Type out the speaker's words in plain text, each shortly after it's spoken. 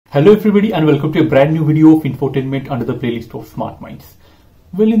Hello everybody and welcome to a brand new video of infotainment under the playlist of Smart Minds.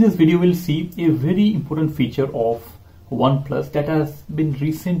 Well, in this video we'll see a very important feature of OnePlus that has been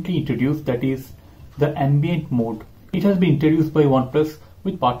recently introduced, that is the ambient mode. It has been introduced by OnePlus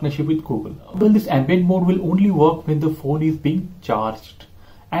with partnership with Google. Well, this ambient mode will only work when the phone is being charged,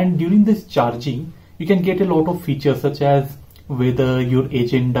 and during this charging you can get a lot of features such as weather, your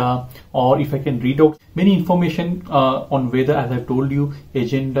agenda, or if I can read out many information on weather, as I told you,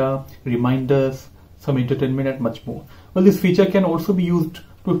 agenda, reminders, some entertainment and much more. Well, this feature can also be used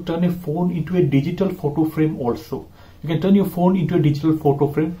to turn a phone into a digital photo frame also. You can turn your phone into a digital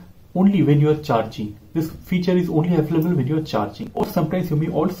photo frame only when you are charging. This feature is only available when you are charging. Or sometimes you may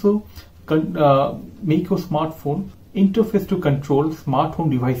also make your smartphone interface to control smart home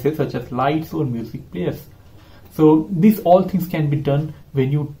devices such as lights or music players. So these all things can be done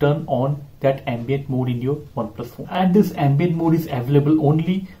when you turn on that ambient mode in your OnePlus phone. And this ambient mode is available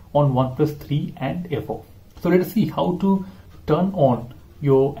only on OnePlus 3 and above. So let us see how to turn on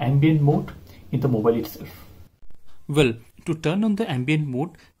your ambient mode in the mobile itself. Well, to turn on the ambient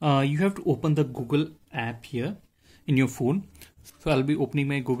mode, you have to open the Google app here in your phone. So I'll be opening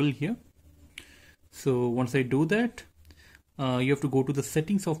my Google here. So once I do that, you have to go to the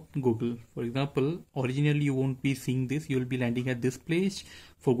settings of Google. For example, originally you won't be seeing this, you will be landing at this page.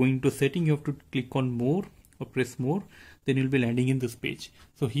 For going to setting, you have to click on more or press more, then you'll be landing in this page.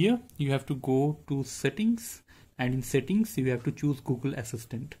 So here you have to go to settings, and in settings you have to choose Google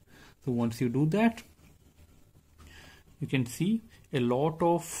Assistant. So once you do that, you can see a lot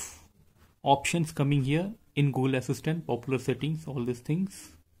of options coming here in Google Assistant, popular settings, all these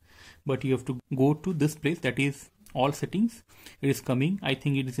things. But you have to go to this place, that is all settings. It is coming, I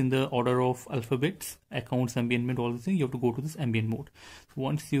think it is in the order of alphabets, accounts, ambient mode, all these things. You have to go to this ambient mode. So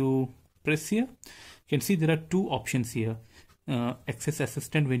once you press here, you can see there are two options here. Access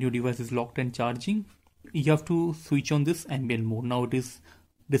assistant when your device is locked and charging. You have to switch on this ambient mode. Now it is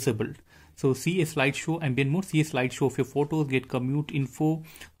disabled. So see a slideshow ambient mode, see a slideshow of your photos, get commute info,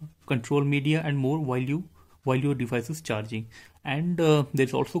 control media and more while your device is charging. And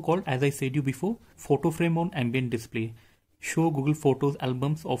there's also called, as I said you before, photo frame on ambient display. Show Google Photos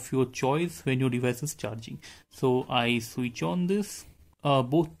albums of your choice when your device is charging. So I switch on this.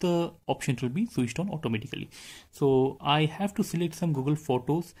 Both the options will be switched on automatically. So I have to select some Google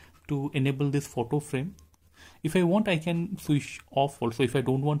Photos to enable this photo frame. If I want, I can switch off also. If I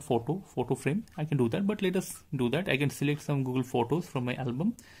don't want photo frame, I can do that. But let us do that. I can select some Google Photos from my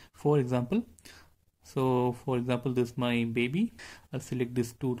album, for example. So for example, this is my baby. I'll select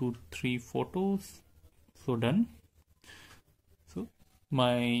this 2 to 3 photos. So done. So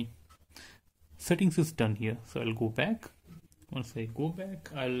my settings is done here. So I'll go back. Once I go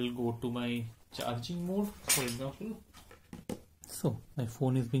back, I'll go to my charging mode, for example. So my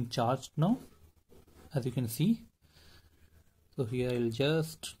phone is being charged now, as you can see. So here I'll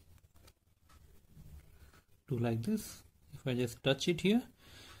just do like this. If I just touch it here,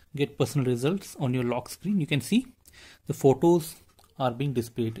 get personal results on your lock screen, you can see the photos are being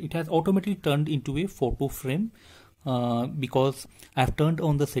displayed. It has automatically turned into a photo frame because I have turned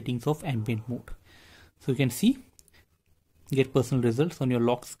on the settings of ambient mode. So you can see, get personal results on your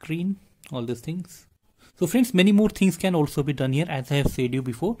lock screen, all these things. So friends, many more things can also be done here, as I have said you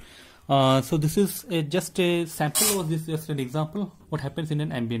before. So this is just a sample, or this is just an example what happens in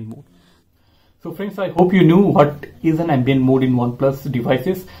an ambient mode. So friends, I hope you knew what is an ambient mode in OnePlus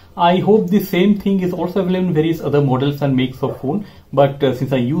devices. I hope the same thing is also available in various other models and makes of phone. But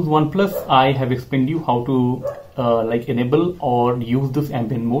since I use OnePlus, I have explained you how to enable or use this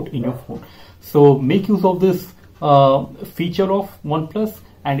ambient mode in your phone. So make use of this feature of OnePlus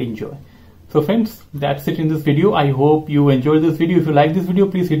and enjoy. So friends, that's it in this video. I hope you enjoyed this video. If you like this video,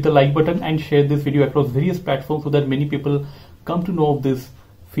 please hit the like button and share this video across various platforms so that many people come to know of this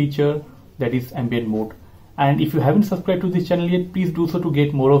feature, that is ambient mode. And if you haven't subscribed to this channel yet, please do so to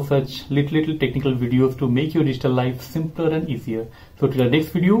get more of such little technical videos to make your digital life simpler and easier. So till the next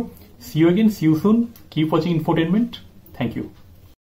video, see you again, see you soon. Keep watching infotainment. Thank you.